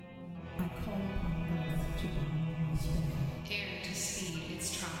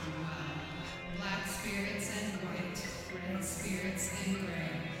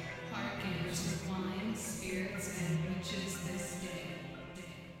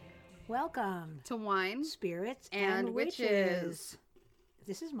Welcome to Wine, Spirits, and Witches.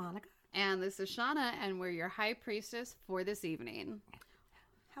 This is Monica. And this is Shauna, and we're your high priestess for this evening.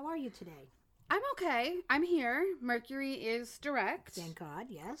 How are you today? I'm okay. I'm here. Mercury is direct. Thank God,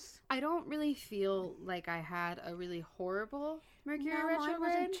 yes. I don't really feel like I had a really horrible Mercury retrograde. Mine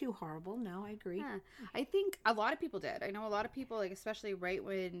wasn't too horrible. No, I agree. Yeah. I think a lot of people did. I know a lot of people, like especially right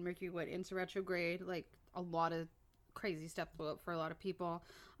when Mercury went into retrograde, like a lot of crazy stuff blew up for a lot of people.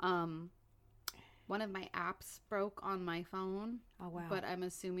 One of my apps broke on my phone. Oh, wow. But I'm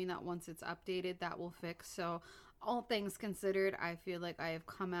assuming that once it's updated, that will fix. So all things considered, I feel like I have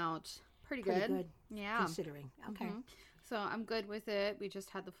come out pretty good. Yeah. Considering. Okay. Mm-hmm. So I'm good with it. We just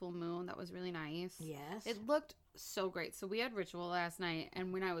had the full moon. That was really nice. Yes. It looked so great. So we had ritual last night,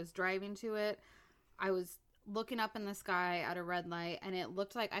 and when I was driving to it, I was looking up in the sky at a red light, and it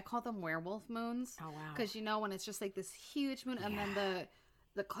looked like, I call them werewolf moons. Oh, wow. Because you know when it's just like this huge moon, and then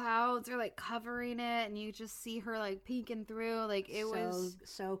the clouds are like covering it, and you just see her like peeking through. Like it was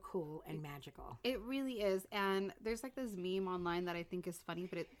so cool and magical. It really is. And there's like this meme online that I think is funny,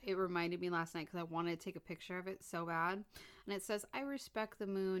 but it reminded me last night because I wanted to take a picture of it so bad. And it says, "I respect the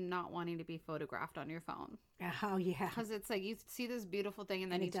moon not wanting to be photographed on your phone." Oh, yeah. Because it's like you see this beautiful thing,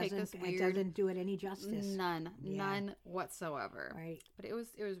 and then you take this weird. It doesn't do it any justice. None whatsoever. Right. But it was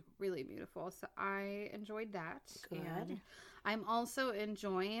really beautiful. So I enjoyed that. Good. And I'm also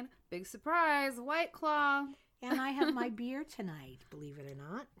enjoying, big surprise, White Claw. And I have my beer tonight, believe it or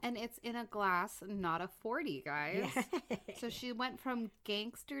not. And it's in a glass, not a 40, guys. Yeah. So she went from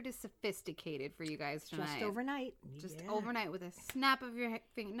gangster to sophisticated for you guys tonight. Just overnight. Just overnight with a snap of your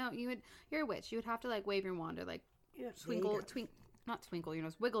finger. No, you're a witch. You would have to like wave your wand or like not twinkle your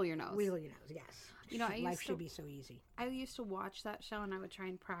nose, wiggle your nose. Wiggle your nose, yes. You know, life should be so easy. I used to watch that show, and I would try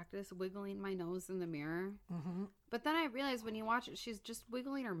and practice wiggling my nose in the mirror. Mm-hmm. But then I realized when you watch it, she's just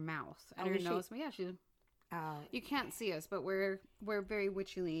wiggling her mouth and her nose. Well, yeah, she's. You can't see us, but we're very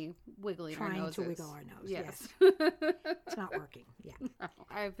witchily wiggling our noses. Trying to wiggle our nose. Yes. It's not working. Yeah.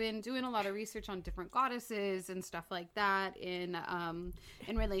 I've been doing a lot of research on different goddesses and stuff like that in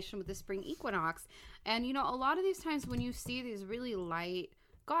relation with the spring equinox. And you know, a lot of these times when you see these really light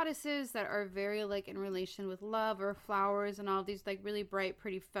goddesses that are very like in relation with love or flowers and all these like really bright,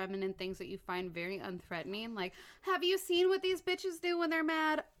 pretty feminine things that you find very unthreatening. Like, have you seen what these bitches do when they're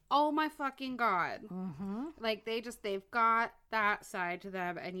mad? Oh my fucking God. Mm-hmm. Like they've got that side to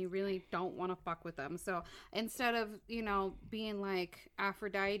them, and you really don't want to fuck with them. So instead of, you know, being like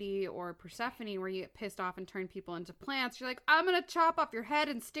Aphrodite or Persephone where you get pissed off and turn people into plants, you're like, I'm going to chop off your head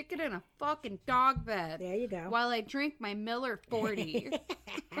and stick it in a fucking dog bed. There you go. While I drink my Miller 40.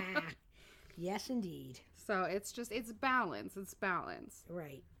 Yes, indeed. So it's balance. It's balance.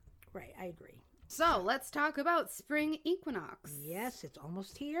 Right. I agree. So let's talk about spring equinox. Yes, it's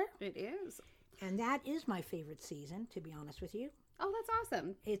almost here. It is. And that is my favorite season, to be honest with you. Oh, that's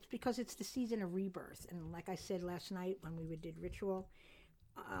awesome. It's because it's the season of rebirth. And like I said last night when we did ritual,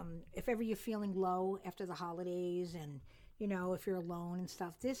 if ever you're feeling low after the holidays and, you know, if you're alone and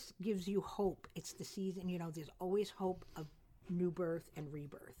stuff, this gives you hope. It's the season, you know, there's always hope of new birth and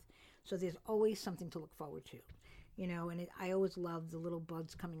rebirth. So there's always something to look forward to. You know, and I always love the little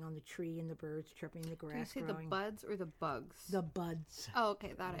buds coming on the tree and the birds chirping in the grass. Did you say the buds or the bugs? The buds. Oh,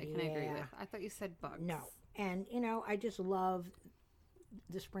 okay, that I can agree with. I thought you said bugs. No. And, you know, I just love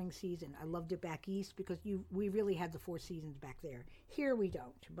the spring season. I loved it back east because we really had the 4 seasons back there. Here we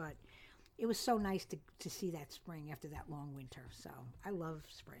don't, but it was so nice to see that spring after that long winter. So I love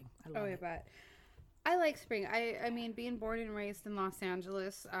spring. I love it. But I like spring. I mean, being born and raised in Los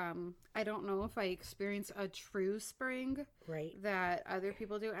Angeles, I don't know if I experience a true spring that other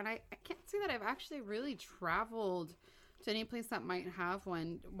people do. And I can't say that I've actually really traveled to any place that might have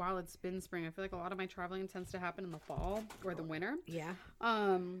one while it's been spring. I feel like a lot of my traveling tends to happen in the fall or the winter. Yeah.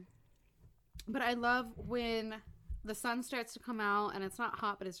 But I love when the sun starts to come out and it's not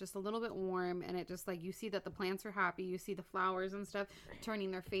hot, but it's just a little bit warm, and it just like you see that the plants are happy, you see the flowers and stuff turning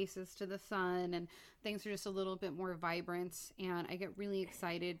their faces to the sun, and things are just a little bit more vibrant, and I get really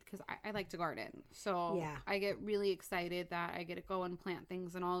excited because I like to garden, so I get really excited that I get to go and plant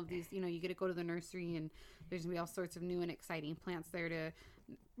things, and all of these, you know, you get to go to the nursery and there's gonna be all sorts of new and exciting plants there to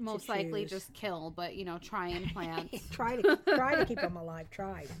most likely just kill, but you know, try and plant. try to keep them alive.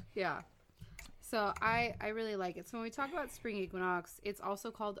 Yeah. So I really like it. So when we talk about spring equinox, it's also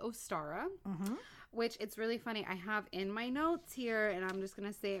called Ostara, which it's really funny. I have in my notes here, and I'm just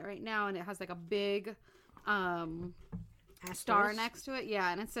going to say it right now, and it has like a big star next to it.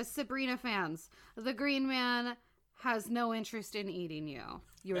 Yeah, and it says, Sabrina fans, the green man has no interest in eating you.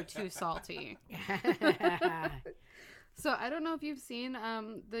 You're too salty. So I don't know if you've seen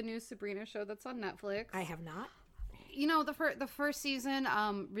the new Sabrina show that's on Netflix. I have not. You know, the first season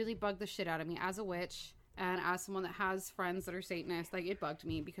really bugged the shit out of me as a witch and as someone that has friends that are Satanists. Like, it bugged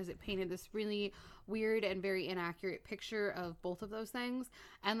me because it painted this really weird and very inaccurate picture of both of those things.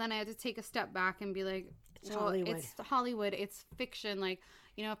 And then I had to take a step back and be like, It's Hollywood. It's Hollywood. It's fiction. Like,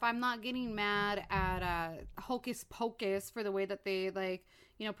 you know, if I'm not getting mad at Hocus Pocus for the way that they, like,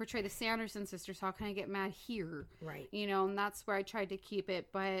 you know, portray the Sanderson sisters, how can I get mad here? Right. You know, and that's where I tried to keep it.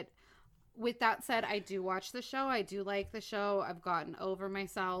 But with that said, I do watch the show. I do like the show. I've gotten over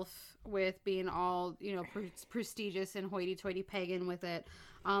myself with being all, you know, prestigious and hoity-toity pagan with it.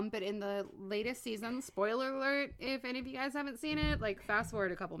 But in the latest season, spoiler alert, if any of you guys haven't seen it, like, fast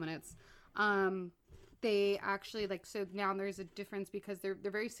forward a couple minutes. They actually, like, so now there's a difference because they're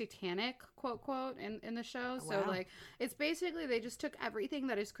very satanic, quote, quote, in the show. So, wow. like, it's basically they just took everything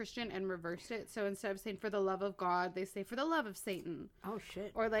that is Christian and reversed it. So instead of saying for the love of God, they say for the love of Satan. Oh,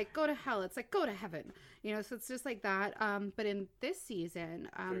 shit. Or, like, go to hell. It's like, go to heaven. You know, so it's just like that. But in this season,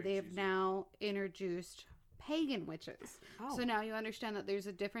 they have now introduced pagan witches. Oh. So now you understand that there's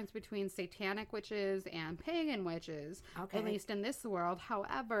a difference between satanic witches and pagan witches, Okay. at least in this world.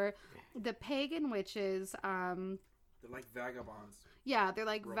 However, the pagan witches, They're like vagabonds. yeah, they're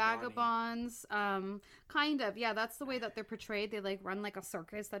like Romani. vagabonds, kind of. Yeah, that's the way that they're portrayed. They, like, run like a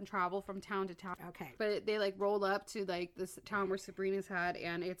circus, then travel from town to town. Okay. But they, like, roll up to, like, this town where Sabrina's had,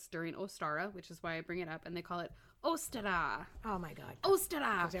 and it's during Ostara, which is why I bring it up, and they call it Ostara. Oh, my God.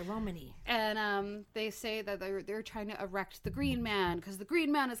 Ostara. They're Romany. And they say that they're trying to erect the Green Man because the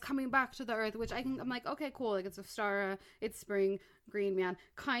Green Man is coming back to the Earth, which I'm like, okay, cool. Like, it's Ostara, it's spring, Green Man.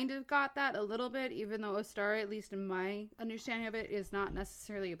 Kind of got that a little bit, even though Ostara, at least in my understanding of it, is not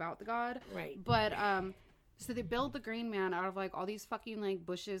necessarily about the god. Right. But so they build the Green Man out of, like, all these fucking, like,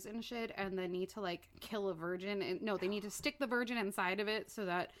 bushes and shit, and they need to, like, kill a virgin. And no, they need to stick the virgin inside of it so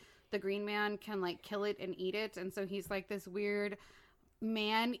that the Green Man can, like, kill it and eat it. And so he's like this weird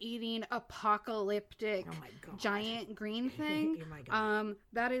man-eating apocalyptic Oh, my God. giant green thing. Oh, my God.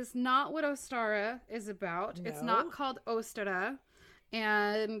 That is not what Ostara is about. It's No? not called Ostara.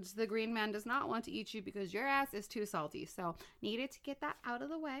 And the Green Man does not want to eat you because your ass is too salty. So needed to get that out of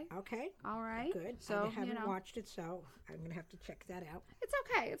the way. Okay. All right. Good. So, I haven't you know, watched it, so I'm going to have to check that out. it's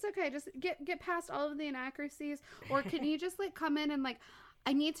okay. It's okay. Just get past all of the inaccuracies. Or can you just, like, come in and, like,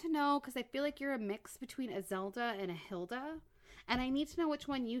 I need to know, because I feel like you're a mix between a Zelda and a Hilda. And I need to know which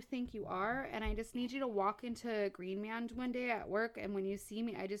one you think you are. And I just need you to walk into Green Man one day at work. And when you see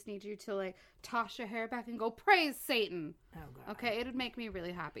me, I just need you to, like, toss your hair back and go, praise Satan. Oh, God. Okay? It'd make me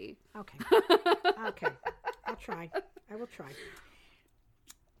really happy. Okay. Okay. I'll try. I will try.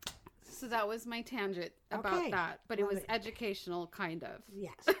 So that was my tangent about Okay. that. But it Love was it. educational, kind of.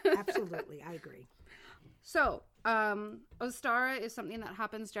 Yes, absolutely. I agree. So, Ostara is something that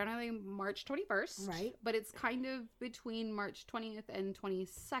happens generally March 21st. Right. But it's kind of between March 20th and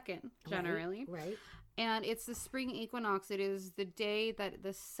 22nd, generally. Right. And it's the spring equinox. It is the day that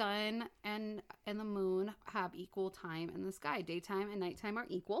the sun and the moon have equal time in the sky. Daytime and nighttime are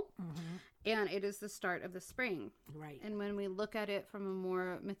equal. Mm-hmm. And it is the start of the spring. Right. And when we look at it from a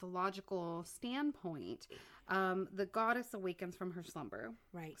more mythological standpoint, the goddess awakens from her slumber.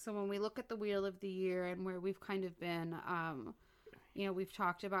 Right. So when we look at the Wheel of the Year and where we've kind of been, you know, we've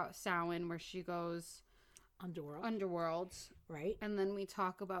talked about Samhain where she goes underworld. Right. And then we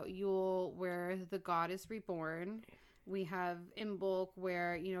talk about Yule where the god is reborn. We have Imbolc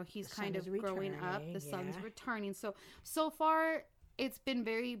where, you know, he's The kind sun of is growing up. returning, The sun's yeah. returning. So far it's been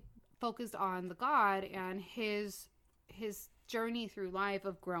very focused on the god and his journey through life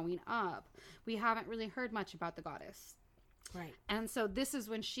of growing up. We haven't really heard much about the goddess. Right. And so this is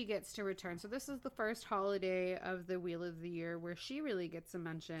when she gets to return. So this is the first holiday of the Wheel of the Year where she really gets a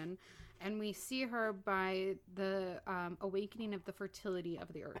mention. And we see her by the awakening of the fertility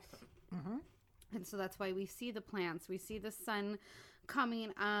of the earth. Mm-hmm. And so that's why we see the plants. We see the sun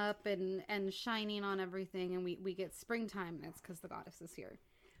coming up and shining on everything. And we get springtime. And it's because the goddess is here.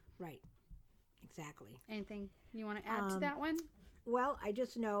 Right. Exactly. Anything you want to add to that one? Well, I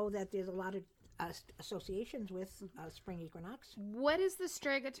just know that there's a lot of associations with spring equinox. What is the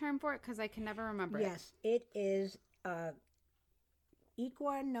Strega term for it? Because I can never remember it. Yes, it is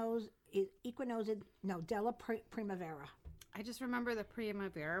Della Primavera. I just remember the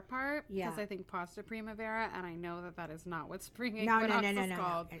Primavera part because Yeah. I think Pasta Primavera, and I know that is not what spring No, equinox no, is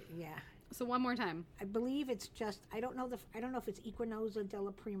called. Yeah. So one more time. I believe it's just I don't know if it's Equinosa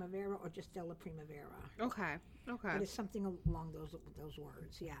della Primavera or just Della Primavera. Okay. But it's something along those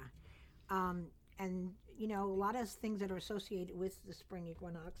words, yeah. And you know, a lot of things that are associated with the spring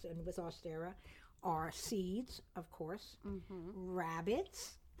equinox and with Ostara are seeds, of course,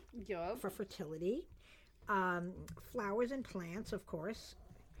 rabbits Yup. for fertility, flowers and plants, of course.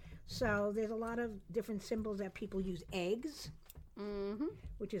 So there's a lot of different symbols that people use. Eggs,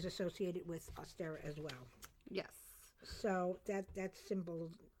 which is associated with Ostara as well. Yes. So that's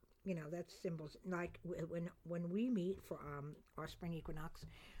symbols, that's symbols. Like when we meet for our spring equinox,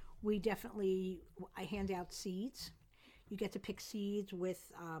 I hand out seeds. You get to pick seeds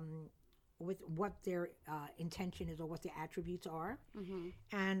with what their intention is or what their attributes are,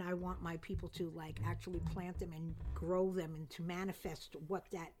 and I want my people to actually plant them and grow them and to manifest what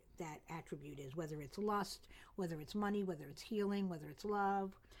that attribute is, whether it's lust, whether it's money, whether it's healing, whether it's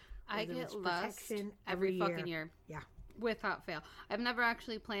love. I get lust every fucking year. Yeah. Without fail. I've never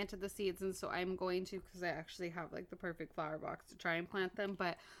actually planted the seeds, and so I'm going to, because I actually have the perfect flower box to try and plant them.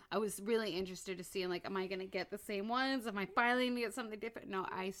 But I was really interested to see, am I going to get the same ones? Am I finally going to get something different? No,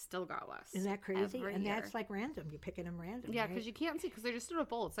 I still got lust. Isn't that crazy? And year. that's random. You're picking them random. Yeah, right? because you can't see, because they're just in a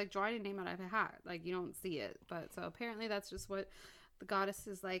bowl. It's like drawing a name out of a hat. You don't see it. But so apparently that's just what the goddess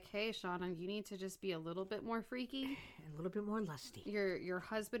is like. Hey, Shauna, you need to just be a little bit more freaky. And a little bit more lusty. Your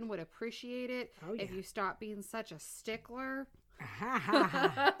husband would appreciate it if you stop being such a stickler.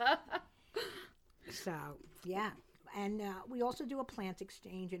 So, yeah. And we also do a plant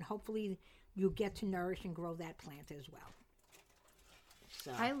exchange, and hopefully you get to nourish and grow that plant as well.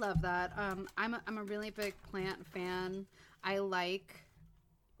 So I love that. I'm a really big plant fan. I like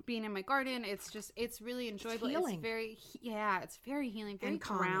being in my garden. It's really enjoyable. It's healing. It's very healing, very and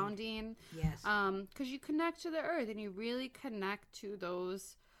calming. grounding. Yes. Because you connect to the earth and you really connect to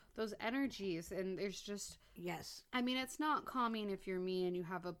those energies, and there's just yes. I mean, it's not calming if you're me and you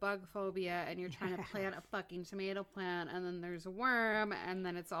have a bug phobia and you're trying to plant a fucking tomato plant and then there's a worm and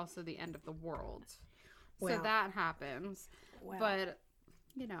then it's also the end of the world. So that happens. Well, but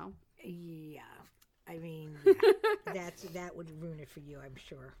yeah. I mean, that would ruin it for you, I'm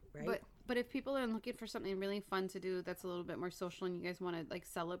sure, right? But if people are looking for something really fun to do that's a little bit more social, and you guys want to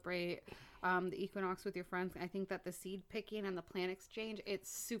celebrate the equinox with your friends, I think that the seed picking and the plant exchange, it's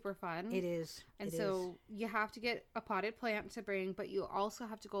super fun. It is. And so you have to get a potted plant to bring, but you also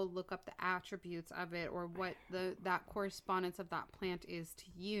have to go look up the attributes of it or what that correspondence of that plant is to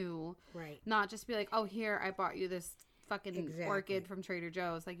you. Right. Not just be like, oh, here, I bought you this fucking orchid from Trader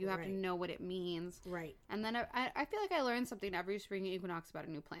Joe's. You have to know what it means. Right. And then I feel like I learn something every spring equinox about a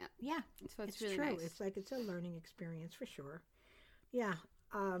new plant. Yeah. So it's really true. nice. It's a learning experience for sure. Yeah.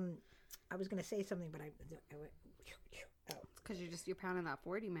 I was going to say something, but I went, because you're pounding that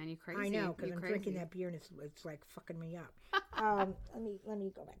 40, man. You crazy. I know, because I'm drinking that beer and it's fucking me up. Let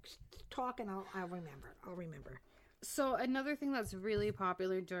me go back. Talk and I'll remember. So another thing that's really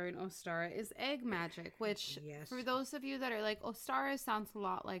popular during Ostara is egg magic, which for those of you that are like, Ostara sounds a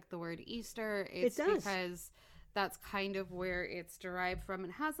lot like the word Easter. It does. Because that's kind of where it's derived from.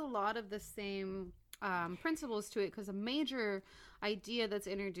 It has a lot of the same principles to it, because a major idea that's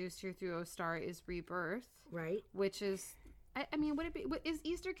introduced here through Ostara is rebirth. Right. Which is... I mean, is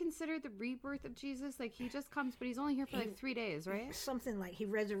Easter considered the rebirth of Jesus? He just comes, but he's only here for 3 days, right? Something like he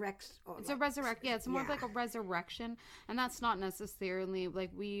resurrects. It's a resurrect. Yeah, it's more of a resurrection, and that's not necessarily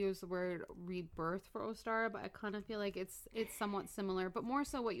we use the word rebirth for Ostara, but I kind of feel like it's somewhat similar. But more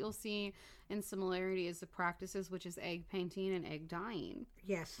so, what you'll see in similarity is the practices, which is egg painting and egg dyeing.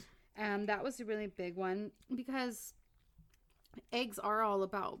 Yes, and that was a really big one because eggs are all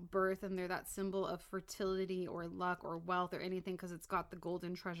about birth, and they're that symbol of fertility or luck or wealth or anything, because it's got the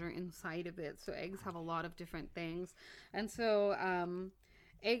golden treasure inside of it. So eggs have a lot of different things, and so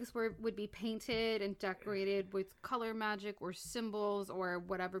eggs would be painted and decorated with color magic or symbols or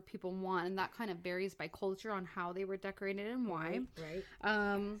whatever people want, and that kind of varies by culture on how they were decorated and why.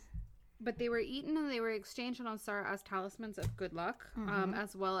 Right. But they were eaten and they were exchanged on Ostara as talismans of good luck,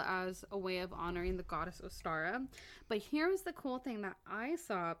 as well as a way of honoring the goddess Ostara. But here's the cool thing that I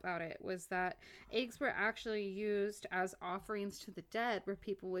saw about it was that eggs were actually used as offerings to the dead, where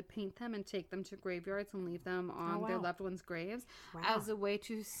people would paint them and take them to graveyards and leave them on their loved ones' graves as a way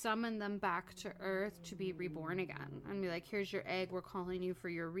to summon them back to earth to be reborn again. And be like, here's your egg, we're calling you for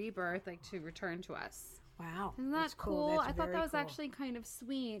your rebirth, to return to us. Wow. Isn't that cool? I thought that was actually kind of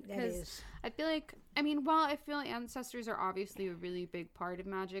sweet, because I feel like, while I feel ancestors are obviously a really big part of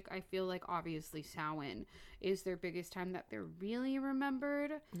magic, I feel like obviously Samhain is their biggest time that they're really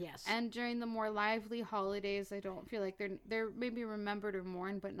remembered. Yes. And during the more lively holidays, I don't feel like they're maybe remembered or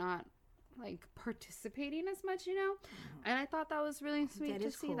mourned, but not participating as much, And I thought that was really sweet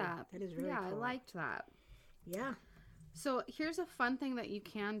to see that. That is really cool. I liked that. Yeah. So here's a fun thing that you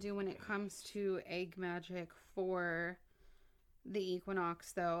can do when it comes to egg magic for the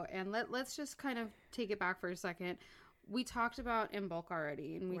equinox, though, and let's just kind of take it back for a second. We talked about in bulk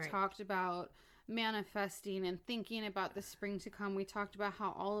already, and we talked about manifesting and thinking about the spring to come. We talked about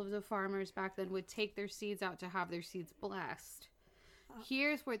how all of the farmers back then would take their seeds out to have their seeds blessed.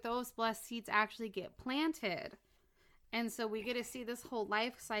 Here's where those blessed seeds actually get planted. And so we get to see this whole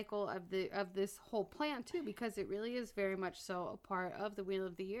life cycle of this whole plant too, because it really is very much so a part of the wheel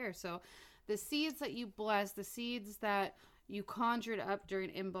of the year. So the seeds that you bless, the seeds that you conjured up during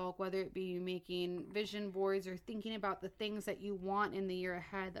in bulk, whether it be you making vision boards or thinking about the things that you want in the year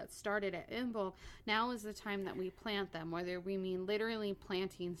ahead that started at in bulk, now is the time that we plant them, whether we mean literally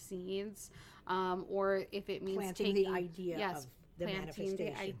planting seeds, or if it means planting taking the idea of the planting the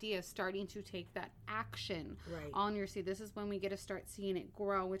manifestation. idea, starting to take that action Right. on your seed. This is when we get to start seeing it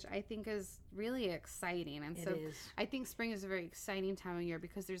grow, which I think is really exciting. And so It is. I think spring is a very exciting time of year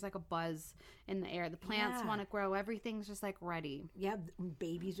because there's like a buzz in the air. The plants Yeah. want to grow. Everything's just like ready. Yeah,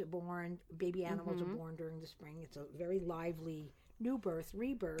 babies are born, baby animals Mm-hmm. are born during the spring. It's a very lively new birth,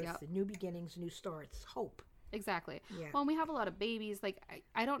 rebirth, Yep. new beginnings, new starts, hope. Exactly. Yeah. Well, and we have a lot of babies. Like,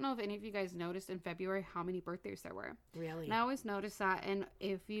 I don't know if any of you guys noticed in February how many birthdays there were. Really. And I always notice that. And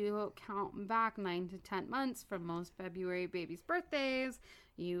if you count back 9 to 10 months from most February babies' birthdays,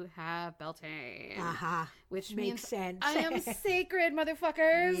 you have Beltane. Aha. Which Makes means sense. I am sacred,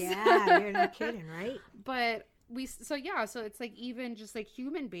 motherfuckers. Yeah, you're not kidding, right? But so it's like even just like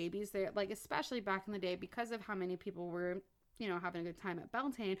human babies, they're like, especially back in the day, because of how many people were, having a good time at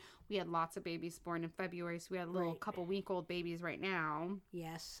Beltane, we had lots of babies born in February. So we had little Right. couple-week-old babies right now.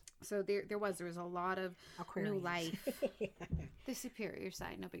 Yes. So there was a lot of Aquarius. new life. The superior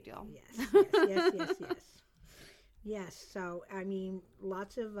side, no big deal. Yes, yes, yes, yes. Yes, so, I mean,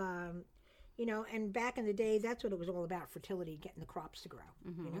 lots of, and back in the day, that's what it was all about, fertility, getting the crops to grow,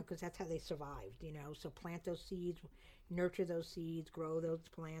 because that's how they survived, So plant those seeds, nurture those seeds, grow those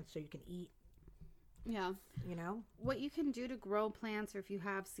plants so you can eat, Yeah. What you can do to grow plants, or if you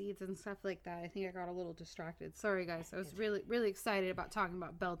have seeds and stuff like that. I think I got a little distracted. Sorry, guys. I was really, really excited about talking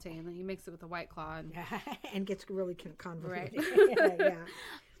about Beltane, and then you mix it with a White Claw. And, and gets really convoluted. Right. Yeah.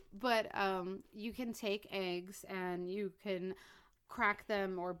 But you can take eggs and you can crack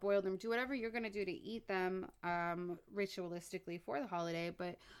them or boil them, do whatever you're going to do to eat them ritualistically for the holiday.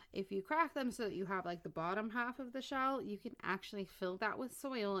 But if you crack them so that you have like the bottom half of the shell, you can actually fill that with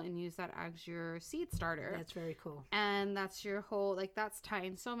soil and use that as your seed starter. That's very cool. And that's your whole, like, that's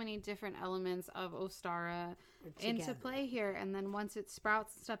tying so many different elements of Ostara into Together. play here. And then once it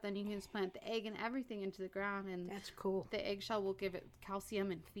sprouts and stuff, then you can just plant the egg and everything into the ground, and That's cool. the eggshell will give it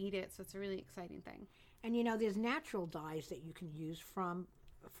calcium and feed it. So it's a really exciting thing. And there's natural dyes that you can use from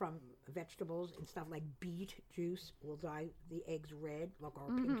vegetables and stuff, like beet juice will dye the eggs red, like,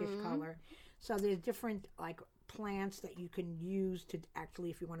 or pinkish color. So there's different like plants that you can use to actually,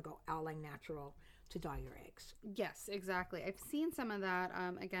 if you want to go all natural, to dye your eggs. Yes, exactly. I've seen some of that.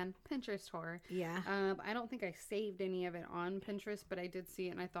 Again, Pinterest horror. Yeah. I don't think I saved any of it on Pinterest, but I did see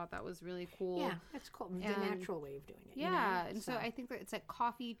it and I thought that was really cool. Yeah, that's cool. The natural way of doing it. Yeah, and so I think that it's like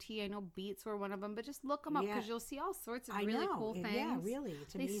coffee, tea. I know beets were one of them, but just look them up because you'll see all sorts of really cool things. Yeah, really.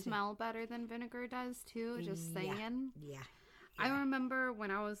 It's They amazing. smell better than vinegar does too, just saying. Yeah. I remember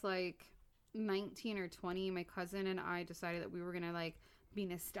when I was like 19 or 20, my cousin and I decided that we were going to like be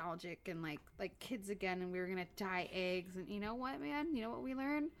nostalgic and like kids again, and we were going to dye eggs. And you know what, man? You know what we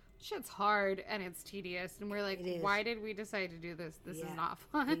learned? Shit's hard and it's tedious, and we're like, why did we decide to do this? This is not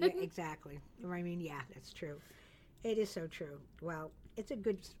fun. Yeah, exactly. I mean, yeah, that's true. It is so true. Well, it's a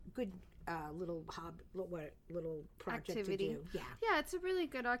good little little project Activity. to do. Yeah. Yeah, it's a really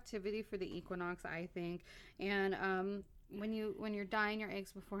good activity for the equinox, I think. And when you're dyeing your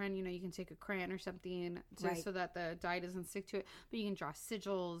eggs beforehand, you can take a crayon or something so that the dye doesn't stick to it. But you can draw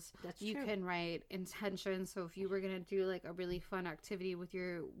sigils. That's you true. can write intentions. So if you were gonna do like a really fun activity with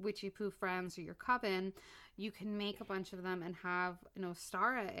your witchy poo friends or your coven, you can make a bunch of them and have an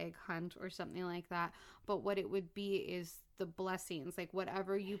Ostara egg hunt or something like that. But what it would be is the blessings, like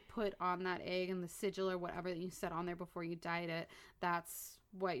whatever you put on that egg and the sigil or whatever that you set on there before you dyed it, that's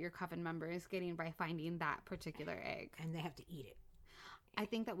what your coven member is getting by finding that particular egg. And they have to eat it. I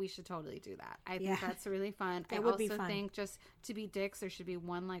think that we should totally do that. I think that's really fun. That I would also be fun. think, just to be dicks, there should be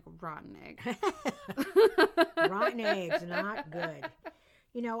one like rotten egg. Rotten eggs, not good.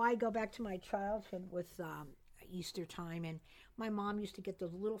 I go back to my childhood with Easter time, and my mom used to get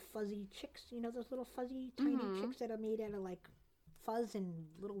those little fuzzy chicks, those little fuzzy tiny chicks that are made out of like fuzz and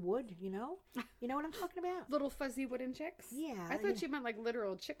little wood, You know what I'm talking about? Little fuzzy wooden chicks? Yeah. I thought you meant like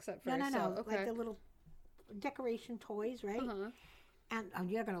literal chicks at first. No. So, okay. Like the little decoration toys, right? Uh-huh. And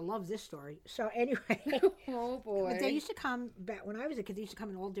you're going to love this story. So anyway, Oh boy. but they used to come back when I was a kid. They used to come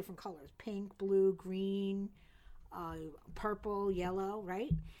in all different colors: pink, blue, green, purple, yellow.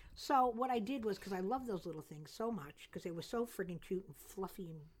 Right. So what I did was, because I love those little things so much, because they were so friggin' cute and fluffy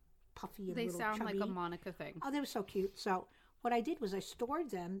and puffy and They little sound chubby. like a Monica thing. Oh, they were so cute. So what I did was I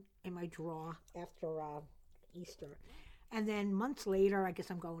stored them in my drawer after Easter. And then months later, I guess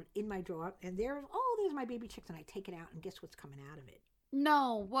I'm going in my drawer, and there's my baby chicks, and I take it out, and guess what's coming out of it?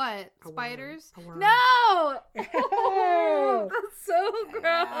 No, what? A worm. Spiders? A worm. No! Oh, that's so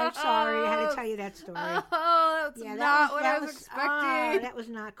gross. I'm sorry, I had to tell you that story. Oh, that's not what I was expecting. That was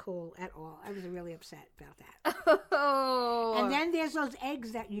not cool at all. I was really upset about that. Oh. And then there's those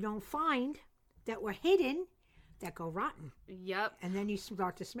eggs that you don't find that were hidden that go rotten. Yep. And then you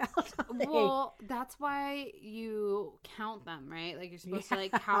start to smell something. Well, that's why you count them, right? Like you're supposed to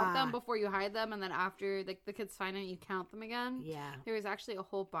like count them before you hide them, and then after like the kids find it, you count them again. Yeah. There was actually a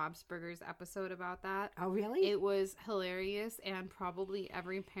whole Bob's Burgers episode about that. Oh, really? It was hilarious and probably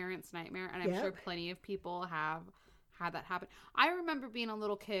every parent's nightmare, and I'm sure plenty of people have had that happen. I remember being a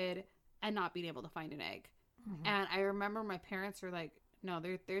little kid and not being able to find an egg. Mhm. And I remember my parents were like, no,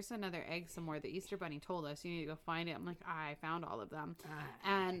 there's another egg somewhere. The Easter Bunny told us you need to go find it. I'm like, I found all of them.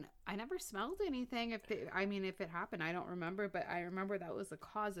 And I never smelled anything. If it happened, I don't remember. But I remember that was a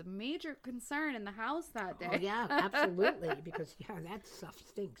cause of major concern in the house that day. Oh, yeah, absolutely. Because, that stuff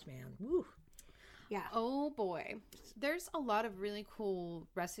stinks, man. Woo. Yeah. Oh, boy. There's a lot of really cool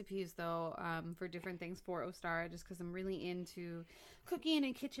recipes, though, for different things for Ostara, just because I'm really into cooking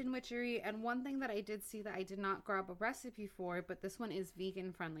and kitchen witchery. And one thing that I did see that I did not grab a recipe for, but this one is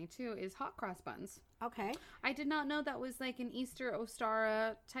vegan friendly, too, is hot cross buns. Okay. I did not know that was like an Easter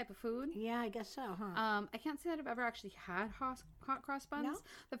Ostara type of food. Yeah, I guess so, huh? I can't say that I've ever actually had hot cross buns. No? The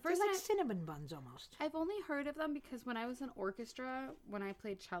They're first like time cinnamon buns almost. I've only heard of them because when I was in orchestra, when I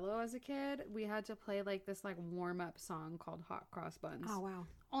played cello as a kid, we had to play like this like warm up song called Hot Cross Buns. Oh, wow.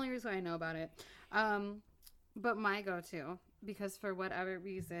 Only reason I know about it. But my go-to, because for whatever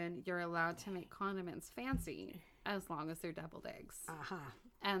reason, you're allowed to make condiments fancy as long as they're deviled eggs. Uh-huh.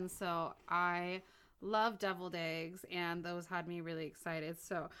 And so I love deviled eggs, and those had me really excited.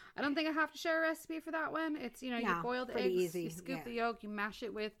 So I don't think I have to share a recipe for that one. It's, you boiled eggs, easy. you scoop Yeah. the yolk, you mash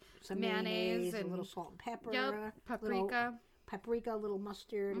it with Some mayonnaise a and little salt and pepper. Yep, paprika. A little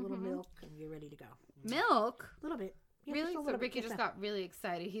mustard, a little milk, and you're ready to go. Milk? A little bit. Yeah, Really? just a So little bit, Ricky just got really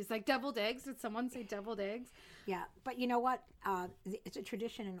excited. He's like, deviled eggs? Did someone say deviled eggs? Yeah, but you know what? It's a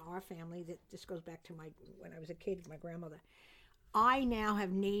tradition in our family that this goes back to when I was a kid, my grandmother. I now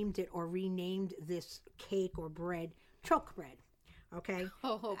have named it or renamed this cake or bread choke bread. Okay.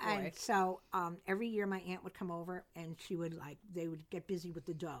 Oh boy. And so every year my aunt would come over and they would get busy with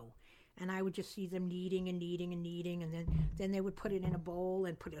the dough. And I would just see them kneading and kneading and kneading, and then they would put it in a bowl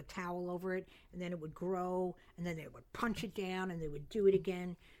and put a towel over it, and then it would grow, and then they would punch it down, and they would do it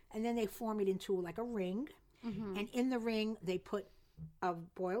again, and then they form it into like a ring, and in the ring they put a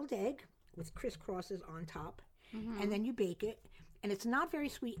boiled egg with crisscrosses on top, and then you bake it, and it's not very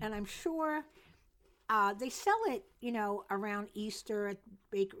sweet, and I'm sure they sell it, around Easter at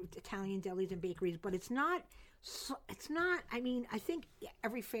Italian delis and bakeries, but it's not. So it's not, I think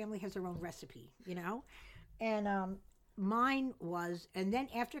every family has their own recipe, and mine was, and then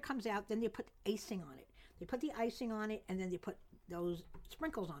after it comes out, then they put icing on it. They put the icing on it, and then they put those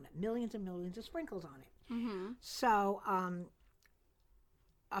sprinkles on it, millions and millions of sprinkles on it. Mm-hmm. So,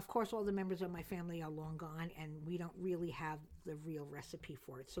 of course, all the members of my family are long gone, and we don't really have the real recipe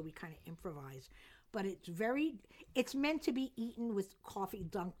for it, so we kind of improvise. But it's meant to be eaten with coffee,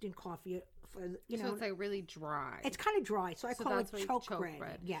 dunked in coffee. So it's like really dry. It's kind of dry, so I call it choke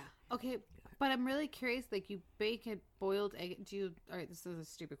bread. Yeah. Okay, but I'm really curious. Like, you bake a boiled egg. All right, this is a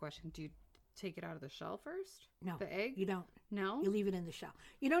stupid question. Do you take it out of the shell first? No. The egg? You don't. No? You leave it in the shell.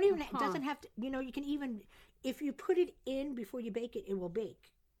 You don't even, It doesn't have to, you can even, if you put it in before you bake it, it will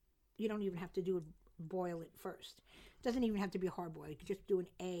bake. You don't even have to boil it first. It doesn't even have to be a hard boil. You can just do an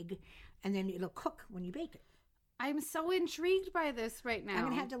egg, and then it'll cook when you bake it. I'm so intrigued by this right now. I'm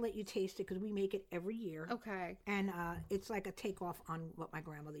going to have to let you taste it because we make it every year. Okay. And it's like a takeoff on what my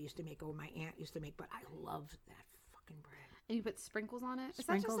grandmother used to make or my aunt used to make, but I love that fucking bread. And you put sprinkles on it? Is that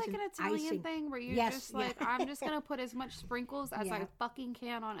Sprinkles just like an and Italian icing. thing where you're Yes, just like, yeah. I'm just going to put as much sprinkles as I Yeah. fucking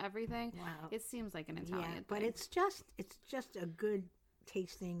can on everything? Wow. It seems like an Italian Yeah, thing. but it's just a good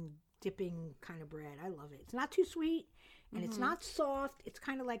tasting, dipping kind of bread. I love it. It's not too sweet, and it's not soft. It's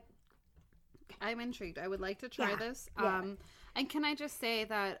kind of like, I'm intrigued. I would like to try Yeah, this. yeah. And can I just say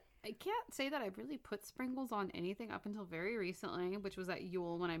that I can't say that I've really put sprinkles on anything up until very recently, which was at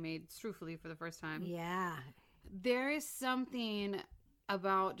Yule when I made strufoli for the first time. yeah. There is something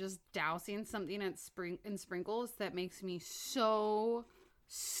about just dousing something in sprinkles that makes me so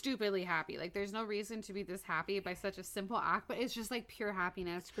stupidly happy. Like, there's no reason to be this happy by such a simple act, but it's just like pure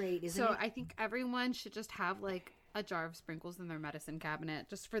happiness. It's great, isn't it? So I think everyone should just have like a jar of sprinkles in their medicine cabinet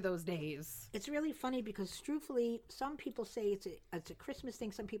just for those days. It's really funny because, truthfully, some people say it's a Christmas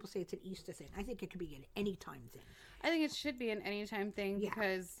thing. Some people say it's an Easter thing. I think it could be an anytime thing. I think it should be an anytime thing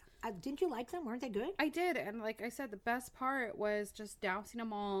because didn't you like them? Weren't they good? I did, and like I said, the best part was just dousing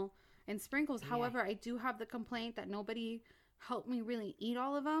them all in sprinkles. However, I do have the complaint that nobody helped me really eat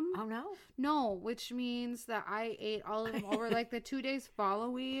all of them. Oh, no? No, which means that I ate all of them over like the 2 days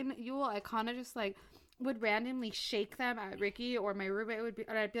following Yule. I kind of just like would randomly shake them at Ricky, or my roommate would be,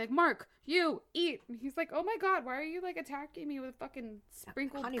 and I'd be like, Mark, you eat. And he's like, oh my God, why are you like attacking me with fucking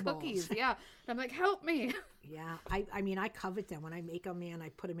sprinkled Honey cookies? balls. Yeah. And I'm like, help me. Yeah. I mean, I covet them. When I make them, man, I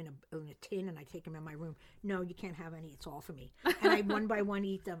put them in a tin and I take them in my room. No, you can't have any. It's all for me. And I one by one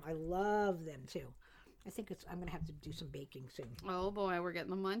eat them. I love them too. I think I'm going to have to do some baking soon. Oh boy, we're getting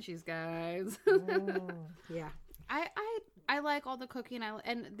the munchies, guys. Yeah. I like all the cooking.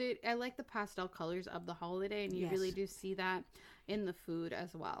 I like the pastel colors of the holiday, and you really do see that in the food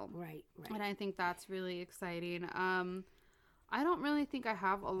as well. Right. And I think that's really exciting. I don't really think I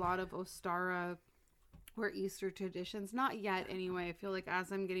have a lot of Ostara or Easter traditions. Not yet, anyway. I feel like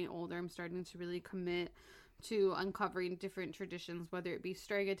as I'm getting older, I'm starting to really commit to uncovering different traditions, whether it be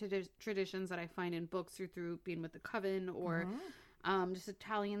Strega traditions that I find in books or through being with the Coven, or just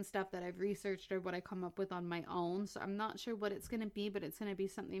Italian stuff that I've researched or what I come up with on my own. So I'm not sure what it's going to be, but it's going to be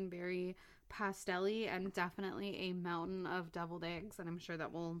something very pastel-y and definitely a mountain of deviled eggs. And I'm sure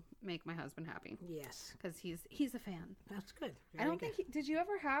that will make my husband happy. Yes. Because he's a fan. That's good. I don't think did you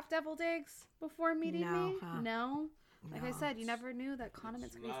ever have deviled eggs before meeting me? Huh? No? Like I No. said, you never knew that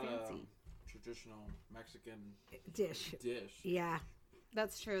condiments It's could be not fancy. a traditional Mexican Dish. dish. Yeah.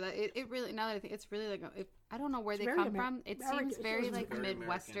 That's true. That it really, now that I think, it's really like I don't know where they very come from. It seems very it's like very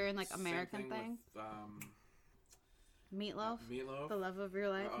Midwestern, like Same American thing. With, Meatloaf, meatloaf. the love of your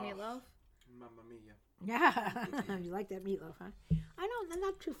life, Oh. meatloaf. Mamma mia. Yeah. You like that meatloaf, huh? I don't. I'm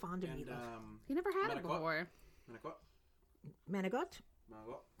not too fond of And meatloaf. You never had it Manigot. before. Manigot. Manigot.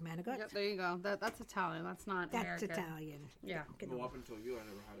 Manigot. Yep, there you go. That's Italian. That's not That's American. Italian. Yeah. Well, up until you, I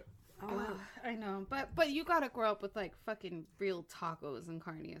never had it. Oh, wow. I know, but you gotta grow up with like fucking real tacos and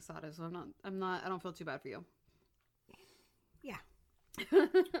carne asada. So I don't feel too bad for you. Yeah.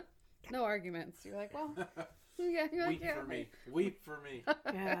 No arguments. You're like, well, yeah. You're like, Weep yeah. for me. Weep for me.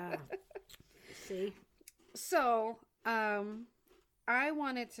 Yeah. See. So, I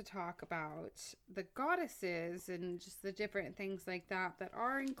wanted to talk about the goddesses and just the different things like that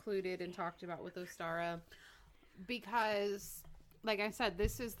are included and talked about with Ostara, because, like I said,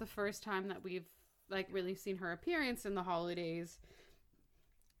 this is the first time that we've like really seen her appearance in the holidays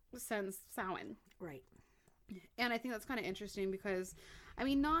since Samhain. Right. And I think that's kind of interesting because, I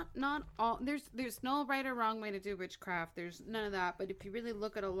mean, not all, there's no right or wrong way to do witchcraft. There's none of that. But if you really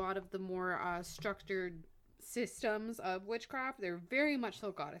look at a lot of the more structured systems of witchcraft, they're very much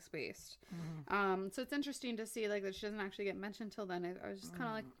so goddess based. So it's interesting to see like that she doesn't actually get mentioned till then. I was just kind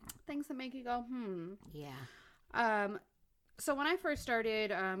of like things that make you go, Yeah. So when I first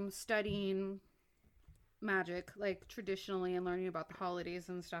started studying magic, like traditionally, and learning about the holidays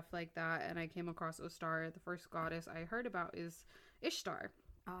and stuff like that, and I came across Ostara, the first goddess I heard about is Ishtar.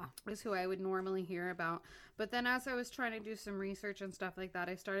 Is who I would normally hear about. But then as I was trying to do some research and stuff like that,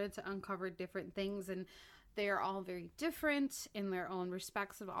 I started to uncover different things, and they are all very different in their own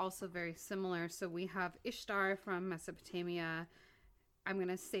respects, but also very similar. So we have Ishtar from Mesopotamia. I'm going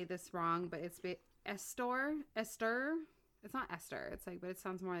to say this wrong, but it's Esther. It's not Esther. It's like, but it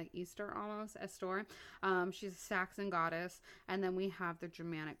sounds more like Easter almost. Esther. She's a Saxon goddess. And then we have the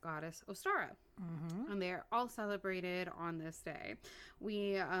Germanic goddess Ostara. And they are all celebrated on this day.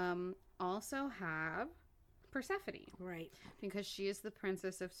 We also have Persephone. Right. Because she is the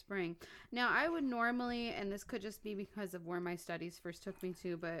princess of spring. Now, I would normally, and this could just be because of where my studies first took me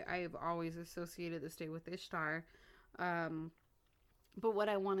to, but I have always associated this day with Ishtar. But what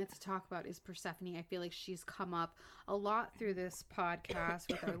I wanted to talk about is Persephone. I feel like she's come up a lot through this podcast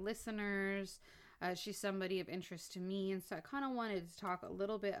with our listeners. She's somebody of interest to me. And so I kind of wanted to talk a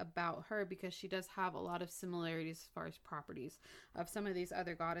little bit about her because she does have a lot of similarities as far as properties of some of these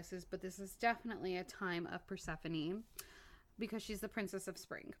other goddesses. But this is definitely a time of Persephone because she's the princess of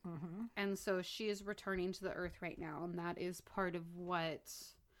spring. And so she is returning to the earth right now. And that is part of what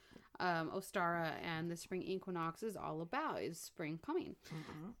Ostara and the spring equinox is all about, is spring coming.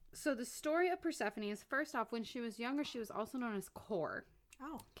 So the story of Persephone is, first off, when she was younger, she was also known as Kore.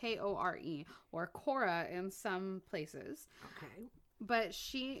 Oh. Kore, or Cora in some places. Okay. But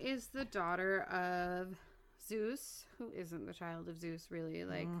she is the daughter of Zeus, who isn't the child of Zeus, really.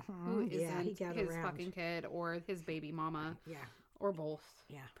 Like, who Yeah, he isn't got his around. fucking kid or his baby mama Yeah. or both.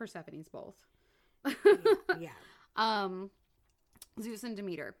 Yeah. Persephone's both. Yeah. Zeus and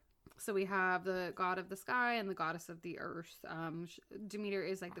Demeter. So we have the god of the sky and the goddess of the earth. Demeter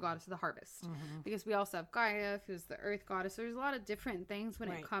is like the goddess of the harvest, because we also have Gaia, who's the earth goddess. So there's a lot of different things when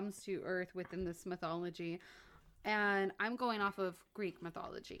it comes to earth within this mythology. And I'm going off of Greek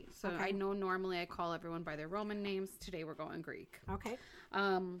mythology. So I know normally I call everyone by their Roman names. Today we're going Greek. Okay.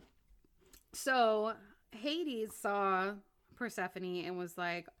 So Hades saw Persephone and was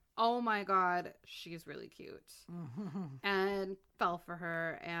like, oh my god, she's really cute, and fell for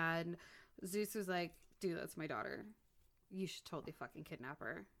her. And Zeus was like, dude, that's my daughter, you should totally fucking kidnap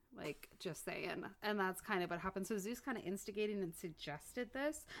her, like, just saying. And that's kind of what happened. So Zeus kind of instigated and suggested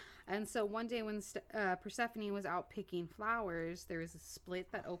this. And so one day when Persephone was out picking flowers, there was a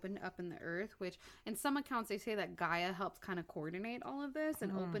split that opened up in the earth, which in some accounts they say that Gaia helped kind of coordinate all of this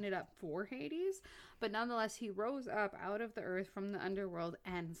and open it up for Hades. But nonetheless, he rose up out of the earth from the underworld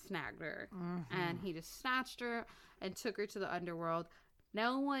and snagged her. And he just snatched her and took her to the underworld.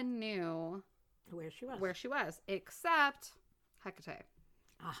 No one knew Where she was. Except Hecate.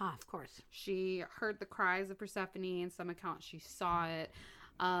 Aha, of course. She heard the cries of Persephone. In some accounts, she saw it.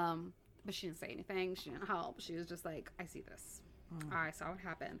 But she didn't say anything. She didn't help. She was just like, I see this. I saw what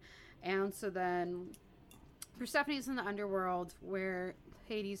happened. And so then Persephone's in the underworld, where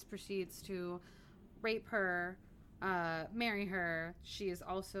Hades proceeds to rape her, marry her. She is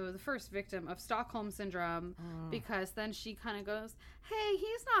also the first victim of Stockholm Syndrome, because then she kind of goes, hey,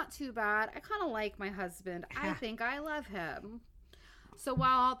 he's not too bad. I kind of like my husband. I think I love him. So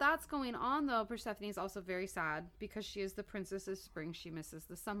while that's going on, though, Persephone is also very sad, because she is the princess of spring. She misses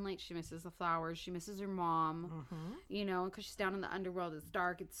the sunlight. She misses the flowers. She misses her mom, you know, because she's down in the underworld. It's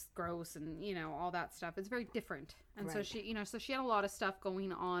dark. It's gross. And, you know, all that stuff. It's very different. And so she, you know, so she had a lot of stuff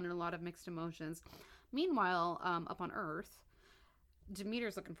going on and a lot of mixed emotions. Meanwhile, up on Earth,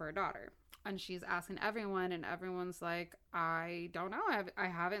 Demeter's looking for a daughter. And she's asking everyone, and everyone's like, I don't know. I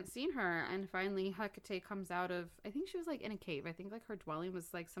haven't seen her. And finally, Hecate comes out of, I think she was like in a cave. I think like her dwelling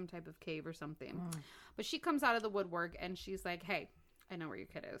was like some type of cave or something. But she comes out of the woodwork and she's like, hey, I know where your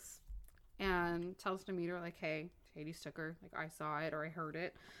kid is. And tells Demeter, like, hey, Hades took her. Like, I saw it or I heard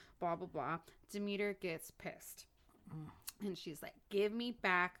it. Blah, blah, blah. Demeter gets pissed. And she's like, give me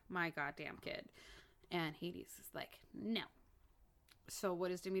back my goddamn kid. And Hades is like, no. So what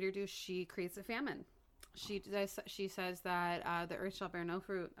does Demeter do? She creates a famine. She says that the earth shall bear no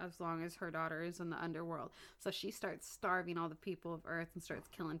fruit as long as her daughter is in the underworld. So she starts starving all the people of earth and starts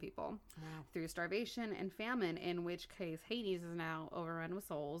killing people through starvation and famine, in which case Hades is now overrun with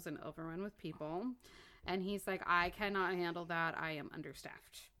souls and overrun with people. And he's like, I cannot handle that. I am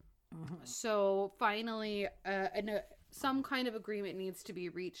understaffed. So finally, some kind of agreement needs to be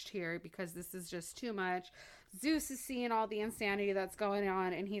reached here, because this is just too much. Zeus is seeing all the insanity that's going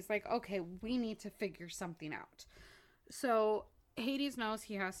on, and he's like, okay, we need to figure something out. So Hades knows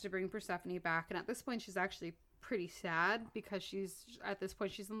he has to bring Persephone back, and at this point she's actually pretty sad, because she's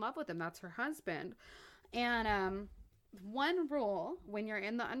in love with him. That's her husband. And one rule when you're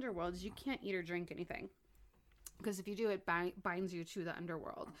in the underworld is you can't eat or drink anything, because if you do, it binds you to the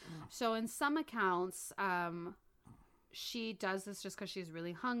underworld. So in some accounts, she does this just because she's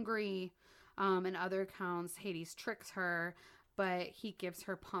really hungry. In other accounts, Hades tricks her, but he gives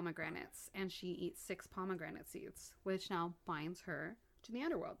her pomegranates, and she eats 6 pomegranate seeds, which now binds her to the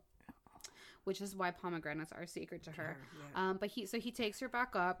underworld, which is why pomegranates are sacred to her. But he takes her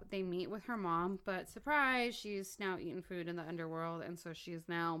back up. They meet with her mom, but surprise, she's now eaten food in the underworld, and so she's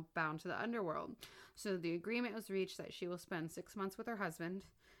now bound to the underworld. So the agreement was reached that she will spend 6 months with her husband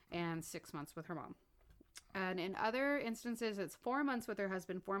and 6 months with her mom. And in other instances, it's 4 months with her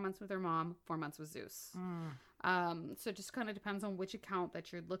husband, 4 months with her mom, 4 months with Zeus. So it just kind of depends on which account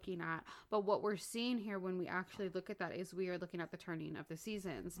that you're looking at. But what we're seeing here when we actually look at that is we are looking at the turning of the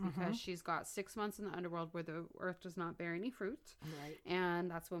seasons, because she's got 6 months in the underworld where the earth does not bear any fruit.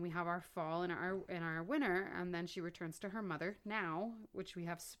 And that's when we have our fall and our winter. And then she returns to her mother now, which we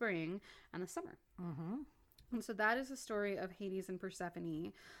have spring and the summer. And so that is the story of Hades and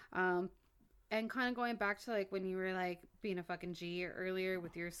Persephone. And kind of going back to like when you were like being a fucking G earlier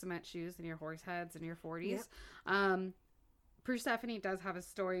with your cement shoes and your horse heads and your 40s. Persephone does have a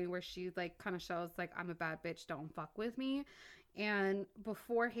story where she like kind of shows like, I'm a bad bitch, don't fuck with me. And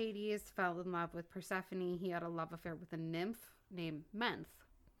before Hades fell in love with Persephone, he had a love affair with a nymph named Menth.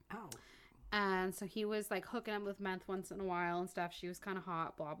 And so he was like hooking up with Menth once in a while and stuff. She was kind of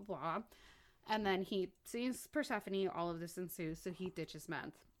hot, blah, blah, blah. And then he sees Persephone. All of this ensues. So he ditches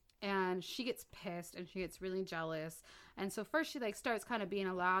Menth. And she gets pissed and she gets really jealous. And so first she like starts kind of being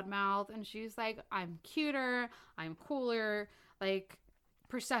a loudmouth. And she's like, I'm cuter. I'm cooler. Like,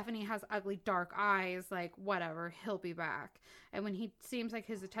 Persephone has ugly dark eyes. Like, whatever. He'll be back. And when he seems like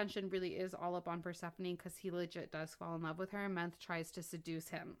his attention really is all up on Persephone because he legit does fall in love with her, Menth tries to seduce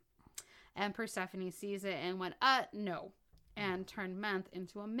him. And Persephone sees it and went, no. And turned Menth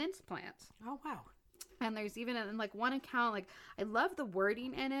into a mint plant. Oh, wow. And there's even in like one account, like I love the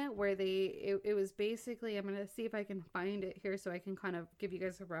wording in it where it was basically, I'm going to see if I can find it here so I can kind of give you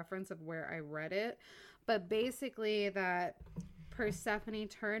guys a reference of where I read it. But basically that Persephone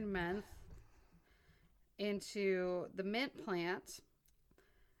turned Menth into the mint plant.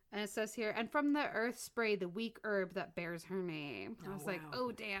 And it says here, and from the earth sprayed the weak herb that bears her name. I was like,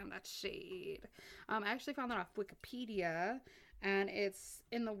 oh, damn, that's shade. I actually found that off Wikipedia. And it's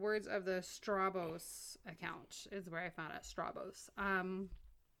in the words of the Strabos account is where I found it, Strabos.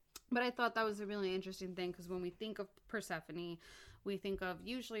 But I thought that was a really interesting thing because when we think of Persephone, we think of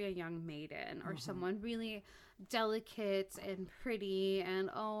usually a young maiden or someone really delicate and pretty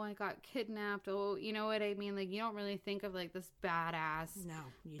and, oh, I got kidnapped. Oh, you know what I mean? Like, you don't really think of like this badass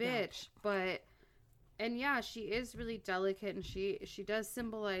bitch. But, and yeah, she is really delicate and she does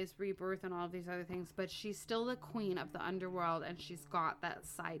symbolize rebirth and all of these other things, but she's still the queen of the underworld and she's got that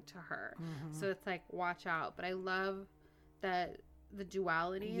side to her. So it's like, watch out. But I love that the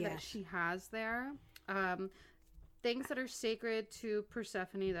duality that she has there. Things that are sacred to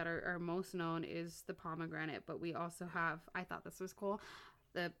Persephone that are most known is the pomegranate, but we also have, I thought this was cool,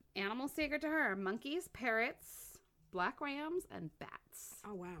 the animals sacred to her are monkeys, parrots, black rams, and bats.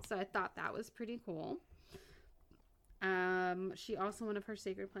 Oh, wow. So I thought that was pretty cool. She also, one of her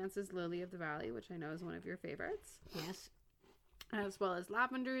sacred plants is lily of the valley, which I know is one of your favorites. Yes. As well as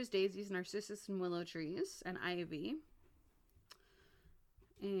lavenders, daisies, narcissus, and willow trees, and ivy.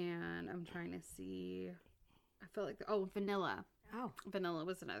 And I'm trying to see, I feel like, vanilla. Oh. Vanilla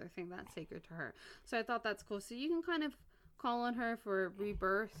was another thing that's sacred to her. So I thought that's cool. So you can kind of call on her for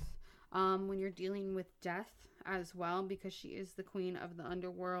rebirth when you're dealing with death as well, because she is the queen of the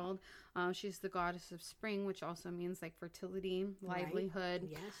underworld. She's the goddess of spring, which also means like fertility, livelihood.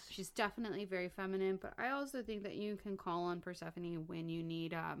 Yes. She's definitely very feminine, but I also think that you can call on Persephone when you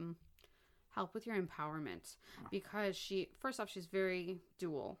need help with your empowerment, because first off, she's very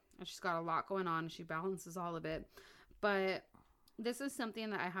dual and she's got a lot going on. She balances all of it. But this is something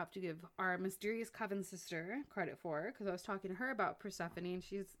that I have to give our mysterious coven sister credit for, because I was talking to her about Persephone and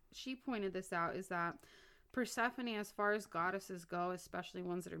she pointed this out, is that Persephone, as far as goddesses go, especially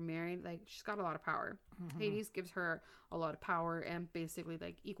ones that are married, like, she's got a lot of power. Hades gives her a lot of power and basically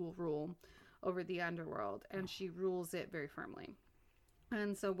like equal rule over the underworld, and she rules it very firmly.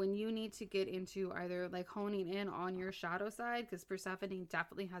 And so when you need to get into either like honing in on your shadow side, because Persephone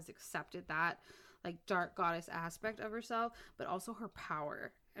definitely has accepted that like dark goddess aspect of herself, but also her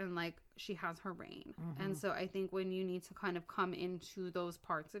power, and like she has her reign. And so I think when you need to kind of come into those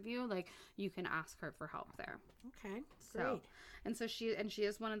parts of you, like, you can ask her for help there. Okay, great. So she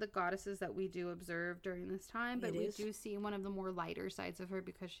is one of the goddesses that we do observe during this time, but we do see one of the more lighter sides of her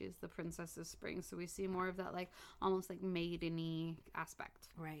because she is the princess of spring. So we see more of that like almost like maiden-y aspect.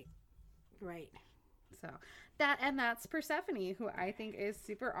 Right. So that's Persephone, who I think is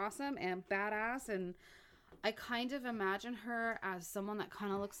super awesome and badass, and I kind of imagine her as someone that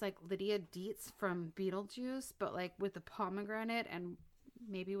kind of looks like Lydia Dietz from Beetlejuice, but like with the pomegranate and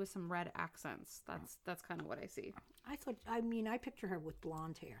maybe with some red accents. That's kind of what I see. I picture her with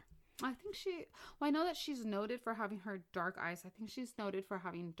blonde hair. I think I know that she's noted for having her dark eyes. I think she's noted for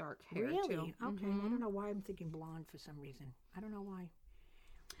having dark hair too. Really? Okay. I don't know why I'm thinking blonde for some reason. I don't know why.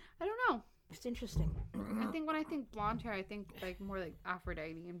 I don't know. It's interesting. I think when I think blonde hair, I think like more like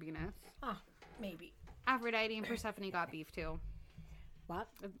Aphrodite and Venus. Maybe. Aphrodite and Persephone got beef too. What?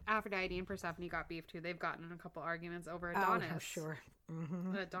 Aphrodite and Persephone got beef too. They've gotten in a couple arguments over Adonis. Oh, sure.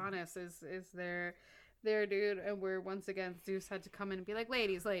 Adonis is their dude, and where once again Zeus had to come in and be like,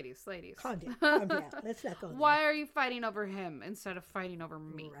 ladies. Calm down. Let's not go there. Why are you fighting over him instead of fighting over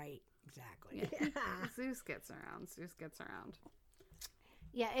me? Right. Exactly. Yeah. Zeus gets around.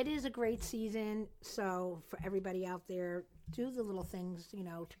 Yeah, it is a great season. So for everybody out there, do the little things,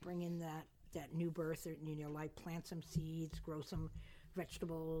 to bring in that new birth in your life. Plant some seeds, grow some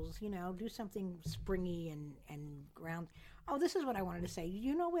vegetables, do something springy and ground. Oh, this is what I wanted to say.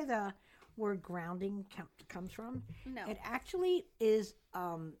 You know where the word grounding comes from? No. It actually is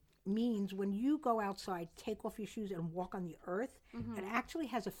means when you go outside, take off your shoes and walk on the earth, it actually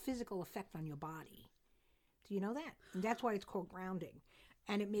has a physical effect on your body. Do you know that? And that's why it's called grounding.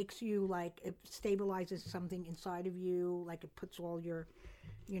 and it makes you like, it stabilizes something inside of you, like it puts all your,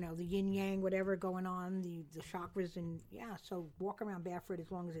 the yin yang, whatever going on, the chakras, and yeah. So walk around barefoot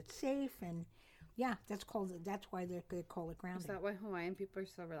as long as it's safe, and yeah, that's why they call it grounding. Is that why Hawaiian people are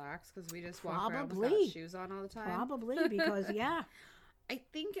so relaxed? Because we just walk around Probably. without shoes on all the time? Probably because yeah. I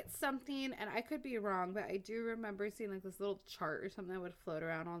think it's something, and I could be wrong, but I do remember seeing like this little chart or something that would float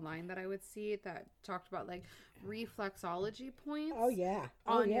around online that I would see that talked about like reflexology points. Oh yeah.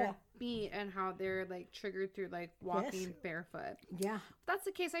 On your feet and how they're like triggered through like walking barefoot. Yeah. If that's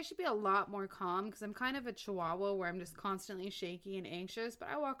the case, I should be a lot more calm because I'm kind of a chihuahua where I'm just constantly shaky and anxious, but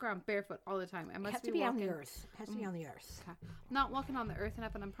I walk around barefoot all the time. I must Has to be on the earth. Has to be on the earth. Okay. I'm not walking on the earth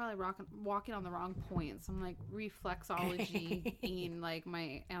enough, and I'm probably walking on the wrong points. I'm like reflexology-ing like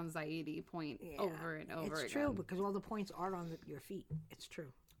my anxiety point over and over again. It's true because all the points are on your feet. It's true.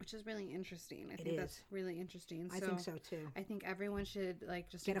 Which is really interesting. I think that's really interesting. I think so too. I think everyone should like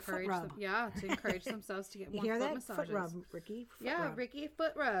just get encourage a foot rub. to encourage themselves to get more hear foot that? massages. Foot rub, Ricky. Rub. Ricky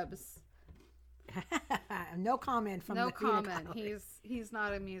foot rubs. No comment from no comment. He's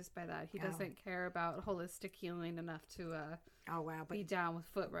not amused by that. He doesn't care about holistic healing enough to be down with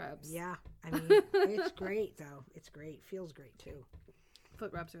foot rubs. Yeah, I mean it's great though. It's great. Feels great too.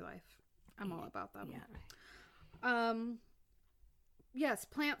 Foot rubs are life. I'm all about them. Yeah. Yes,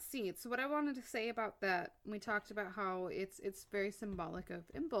 plant seeds. So what I wanted to say about that, we talked about how it's very symbolic of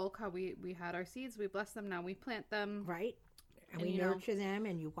Imbolc, how we had our seeds, we bless them, now we plant them. Right. And we nurture them,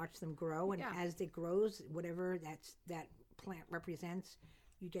 and you watch them grow, and as it grows, whatever that plant represents,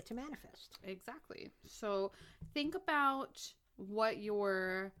 you get to manifest. Exactly. So think about what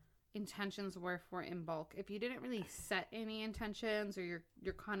your intentions were for Imbolc. If you didn't really set any intentions, or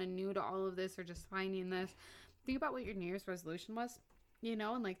you're kind of new to all of this, or just finding this, think about what your New Year's resolution was.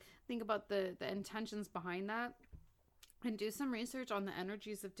 And like think about the intentions behind that, and do some research on the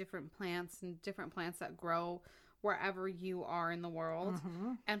energies of different plants and different plants that grow wherever you are in the world,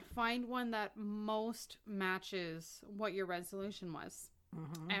 and find one that most matches what your resolution was,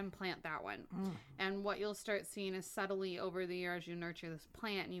 and plant that one. And what you'll start seeing is subtly over the year, as you nurture this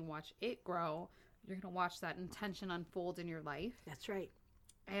plant and you watch it grow, you're going to watch that intention unfold in your life. That's right.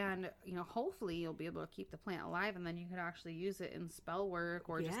 And, hopefully you'll be able to keep the plant alive, and then you can actually use it in spell work,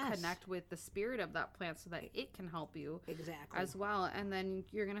 or just connect with the spirit of that plant so that it can help you as well. And then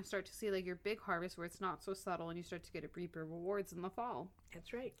you're going to start to see like your big harvest where it's not so subtle, and you start to get reaper rewards in the fall.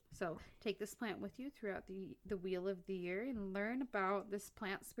 That's right. So take this plant with you throughout the wheel of the year, and learn about this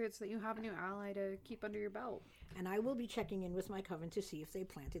plant spirit so that you have a new ally to keep under your belt. And I will be checking in with my coven to see if they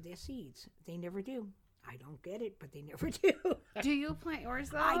planted their seeds. They never do. I don't get it, but they never do. Do you plant yours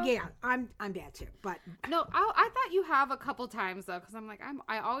though? Yeah, I'm bad too. But no, I thought you have a couple times though, because I'm like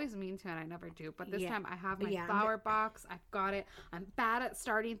I always mean to and I never do. But this time I have my flower box. I've got it. I'm bad at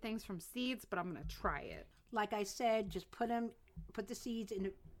starting things from seeds, but I'm gonna try it. Like I said, just put the seeds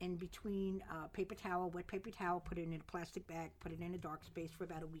in between wet paper towel, put it in a plastic bag, put it in a dark space for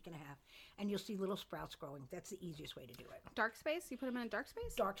about a week and a half, and you'll see little sprouts growing. That's the easiest way to do it. Dark space? You put them in a dark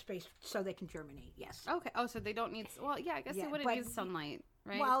space? Dark space so they can germinate, yes. Okay. Oh, so they don't need... Well, yeah, I guess they wouldn't need sunlight,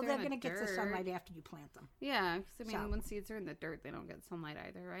 right? Well, they're going to get the sunlight after you plant them. Yeah, because when seeds are in the dirt, they don't get sunlight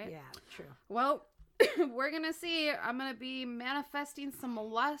either, right? Yeah, true. Well... we're gonna see. I'm gonna be manifesting some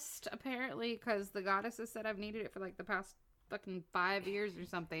lust, apparently, because the goddesses said I've needed it for like the past fucking 5 years or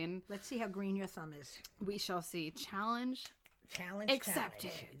something. Let's see how green your thumb is. We shall see. Challenge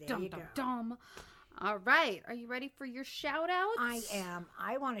accepted. There you go. Dum. All right, are you ready for your shout outs? I am.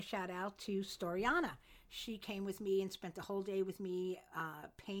 I want to shout out to Storiana. She came with me and spent the whole day with me.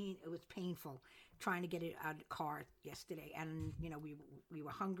 It was painful trying to get it out of the car yesterday, and we were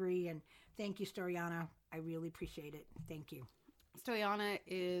hungry, and thank you, Storiana. I really appreciate it. Thank you. Storiana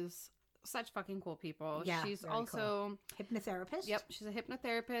is such fucking cool people. Yeah, she's also hypnotherapist. Yep, she's a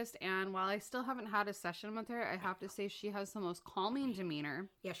hypnotherapist, and while I still haven't had a session with her, I have to say she has the most calming demeanor.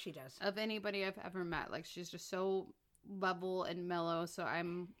 Yes, she does. Of anybody I've ever met. Like, she's just so level and mellow. So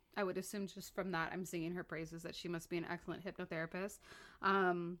I would assume just from that I'm singing her praises that she must be an excellent hypnotherapist.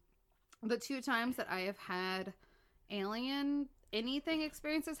 The 2 times that I have had alien anything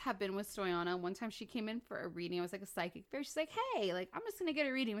experiences have been with Storiana. One time she came in for a reading. I was like a psychic fairy. She's like, hey, like, I'm just going to get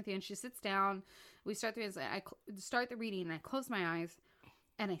a reading with you. And she sits down. We start the reading. I start the reading and I close my eyes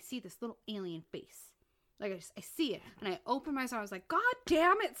and I see this little alien face. Like, I see it. And I open my eyes and I was like, God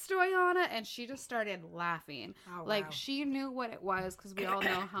damn it, Storiana. And she just started laughing. Oh, wow. Like, she knew what it was, because we all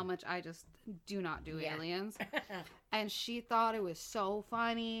know how much I just do not do aliens. And she thought it was so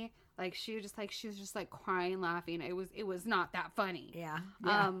funny. Like, she was just like crying, laughing. It was not that funny. Yeah.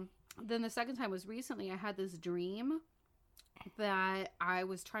 Then the second time was recently. I had this dream that I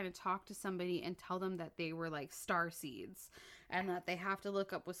was trying to talk to somebody and tell them that they were like star seeds and that they have to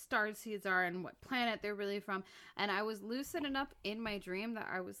look up what star seeds are and what planet they're really from. And I was lucid enough in my dream that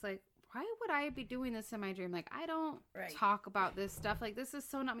I was like, why would I be doing this in my dream? Like, I don't talk about this stuff. Like, this is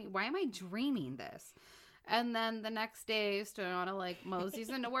so not me. Why am I dreaming this? And then the next day, Stoyana, like, moseys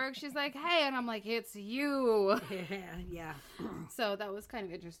into work. She's like, hey. And I'm like, it's you. Yeah. So that was kind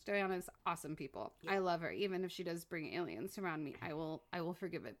of interesting. Stoyana's awesome people. Yeah. I love her. Even if she does bring aliens around me, I will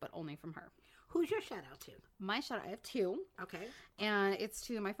forgive it, but only from her. Who's your shout out to? My shout out, I have two. Okay. And it's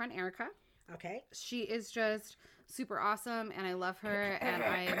to my friend Erica. Okay. She is just super awesome, and I love her, and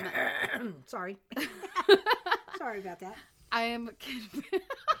I'm... Sorry. Sorry about that. I am...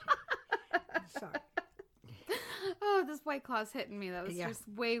 Sorry. Oh, this White Claw's hitting me. That was just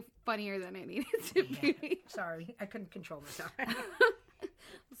way funnier than it needed to be. Sorry. I couldn't control myself.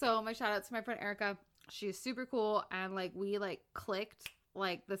 So my shout out to my friend Erica. She's super cool, and, like, we, like, clicked,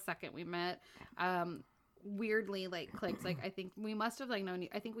 like, the second we met. Weirdly, like, clicked. Like, I think we must have, like,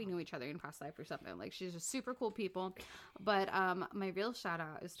 I think we knew each other in past life or something. Like, she's just super cool people. But my real shout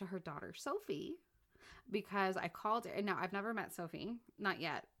out is to her daughter Sophie, because I called her. Now, I've never met Sophie, not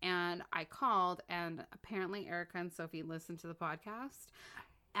yet, and I called, and apparently Erica and Sophie listened to the podcast,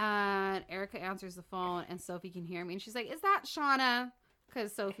 and Erica answers the phone, and Sophie can hear me, and she's like, is that Shauna?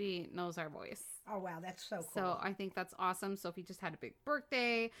 Because Sophie knows our voice. Oh, wow. That's so cool. So I think that's awesome. Sophie just had a big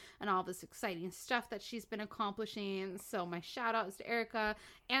birthday and all this exciting stuff that she's been accomplishing. So my shout out is to Erica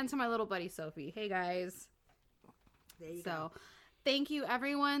and to my little buddy, Sophie. Hey, guys. There you go. Thank you,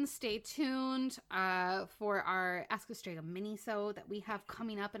 everyone. Stay tuned for our Ask Estrella mini-sode that we have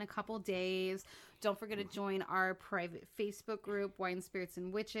coming up in a couple days. Don't forget to join our private Facebook group, Wine, Spirits,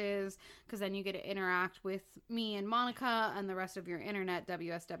 and Witches, because then you get to interact with me and Monica and the rest of your internet,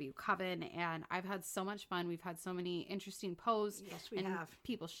 WSW Coven. And I've had so much fun. We've had so many interesting posts. Yes, we have.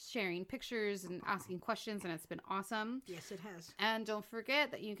 People sharing pictures and asking questions, and it's been awesome. Yes, it has. And don't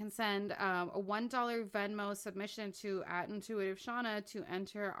forget that you can send a $1 Venmo submission to @IntuitiveShauna to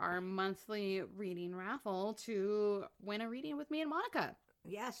enter our monthly reading raffle to win a reading with me and Monica.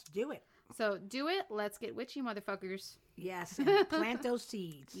 Yes, do it. So do it. Let's get witchy, motherfuckers. Yes, and plant those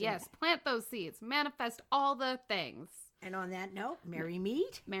seeds. Yes, plant those seeds. Manifest all the things. And on that note, merry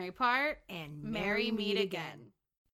meet, merry part, and merry meet again.